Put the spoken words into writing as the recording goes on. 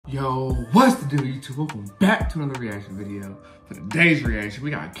Yo, what's the deal, YouTube? Welcome back to another reaction video. For today's reaction, we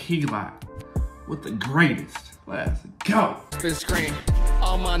got Glock with the greatest. Let's go. Spin screen,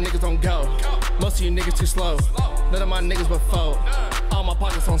 all my niggas on go. Most of you niggas too slow. None of my niggas but fold. All my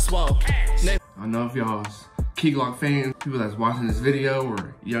pockets on swole. I don't know if y'all's Glock fans, people that's watching this video,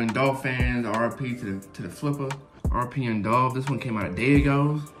 or Young Dolph fans. RP to the flipper. RP Young Dolph. This one came out a day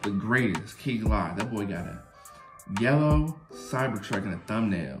ago. The greatest Glock. That boy got a yellow Cybertruck in a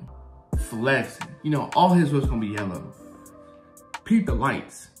thumbnail. Flexing. You know, all his was gonna be yellow. Peep the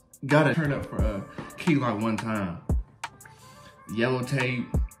lights. Gotta turn up for Glock one time. Yellow tape.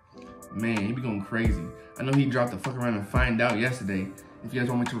 Man, he be going crazy. I know he dropped the fuck around and find out yesterday. If you guys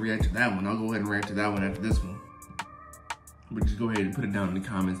want me to react to that one, I'll go ahead and react to that one after this one. But just go ahead and put it down in the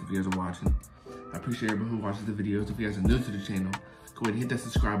comments if you guys are watching. I appreciate everybody who watches the videos. If you guys are new to the channel, go ahead and hit that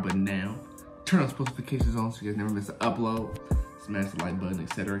subscribe button now. Turn on post notifications on so you guys never miss an upload. Smash the like button,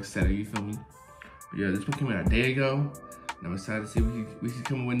 etc., you feel me? But yeah, this one came out a day ago, and I'm excited to see what he's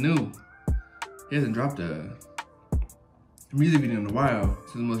coming with new. He hasn't dropped a music video in a while,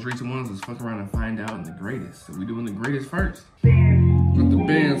 so the most recent ones was Fuck Around and Find Out and the greatest. So we doing the greatest first. Let the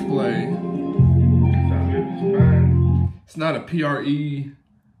bands play. It's not a P.R.E.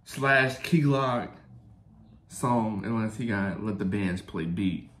 / Glock song unless he got Let the Bands Play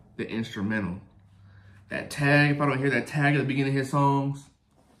beat. The instrumental. That tag, if I don't hear that tag at the beginning of his songs,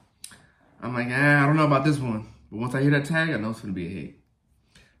 I'm like, I don't know about this one. But once I hear that tag, I know it's gonna be a hit.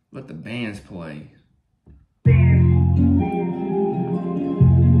 Let the bands play.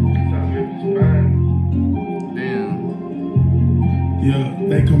 Yeah,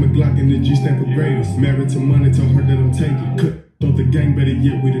 they call me Glock and the G stand for greatest. Married to money, told her that I'm taking. Could throw the gang, better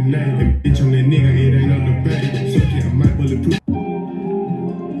yet with a name. And bitch on that nigga, it ain't on the bag. So yeah, I might bulletproof.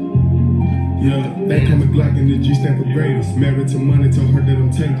 Yeah, they call me Glock and the G stand for greatest. Married to money, told her that I'm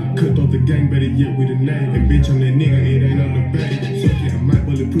taking. Could throw the gang, better yet with a name. And bitch on that nigga, it ain't on the bag. So yeah, I might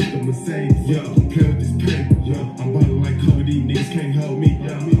bulletproof the Mercedes. Yeah, I'm playing with this paper. Yeah, I'm ballin' like Kobe, these niggas can't hold me.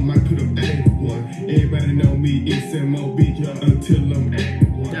 Yeah, I might put up A1. Everybody know me, it's MOB. Yeah, until I'm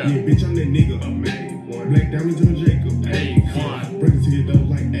A1. Yeah, bitch, I'm that nigga, I'm A1. Black diamonds on Jacob, A1. Bring it to your door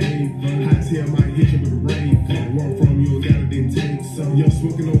like A1. Hot tail might hit you with a rave. Where I'm from, you ain't got it, then take some. Yo,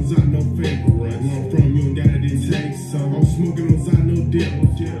 smoking on Zot, no favorites. Where I'm from, you ain't got it, then take some. I'm smoking on Zot, no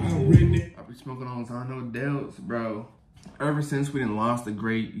deals. Yeah, I ran it. I be smoking on Zot, no deals, bro. Ever since we done lost the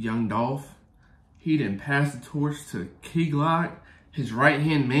great Young Dolph, he done passed the torch to Glock, his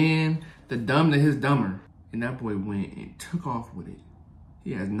right-hand man, the dumb to his dumber. And that boy went and took off with it.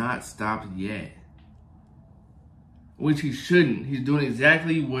 He has not stopped yet. Which he shouldn't. He's doing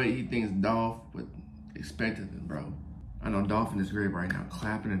exactly what he thinks Dolph would expect of him, bro. I know Dolph in his grave right now,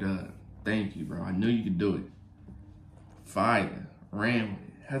 clapping it up. Thank you, bro. I knew you could do it. Fire. Ran with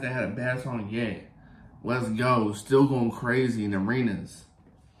it. Hasn't had a bad song yet. Let's go. Still going crazy in arenas.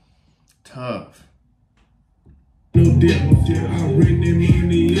 Tough. No deal, I ran that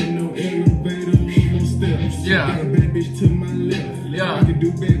money in no elevator, no steps. Yeah. Got a bad bitch to my left. Yeah. I can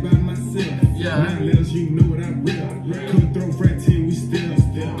do bad by myself. Yeah. 9 letters, you know what I real. Cutthroat, frat team, we still.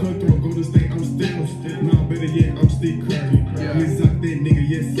 Cutthroat, go to state, I'm still. No, better yet, I'm still curry. Yeah. He's out that nigga,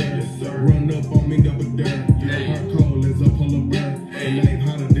 yes sir. Run up on me, double dirt. Hey. Hard cold as a polar bear. And life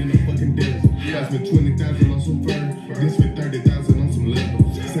hotter than a fucking desert. Yeah. I spent 20,000 on some fur. This with 30,000 on some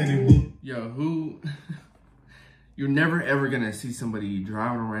leather. Say they book. Yo, who? You're never ever gonna see somebody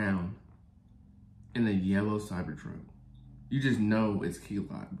driving around in a yellow Cybertruck. You just know it's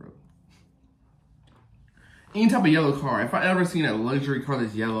Glock, bro. Any type of yellow car. If I ever seen a luxury car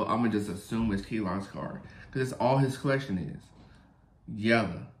that's yellow, I'm gonna just assume it's Glock's car. Because that's all his collection is.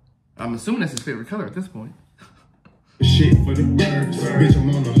 Yellow. I'm assuming that's his favorite color at this point. Shit for the birds, bitch, I'm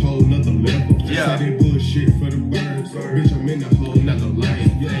on a whole nother level. Yeah. Say they bullshit for the birds, bitch, I'm in a whole nother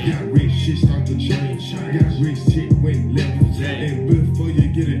lane. Got rich shit start to change. Got rich shit went left. And before you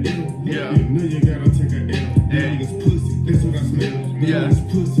get an L, you know you gotta take an L. These niggas pussy, that's what I smell. Niggas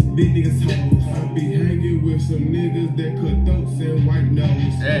pussy, these niggas hoes. I be hanging with some niggas that cut throats and white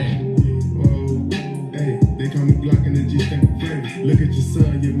nose. Whoa, hey, they call me Glock and the G stand for greatest. Look at your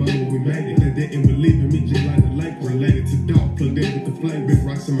son, your mother, we made it. They didn't believe in me just like the lake. Related to dog, plugged in with the flame. Big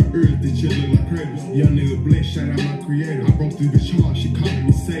rocks in my ears, this shit look like cravings. Young nigga blitz, shout out my creator. I broke through the charge, she called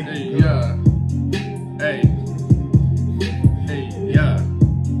me safe. Hey, yeah. Hey. Hey, yeah.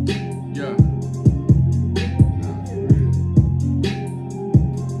 Yeah.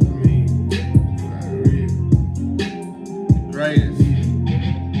 Greatest.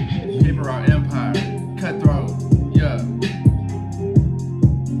 P.R.E. Empire. Cutthroat. Yeah.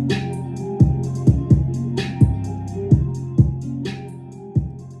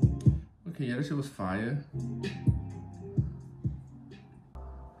 Okay, yeah, that shit was fire.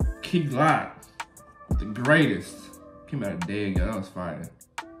 Key Glock, the greatest. Came out a day ago, that was fire.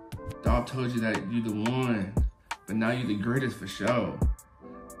 Dog told you that you the one, but now you the greatest for sure.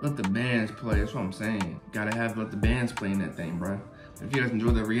 Let the bands play, that's what I'm saying. Gotta let the bands play in that thing, bro. If you guys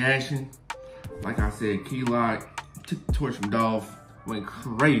enjoyed the reaction, like I said, Key Glock took the torch from Dolph, went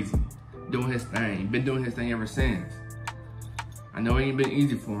crazy, doing his thing. Been doing his thing ever since. I know it ain't been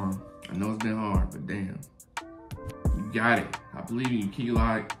easy for him. I know it's been hard, but damn. You got it. I believe in you, Key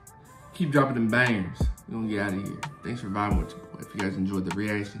Glock. Keep dropping them bangers. We're gonna get out of here. Thanks for vibing with your boy. If you guys enjoyed the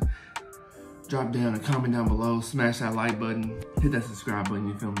reaction, drop down a comment down below, smash that like button, hit that subscribe button,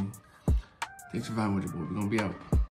 you feel me? Thanks for vibing with your boy. We're gonna be out.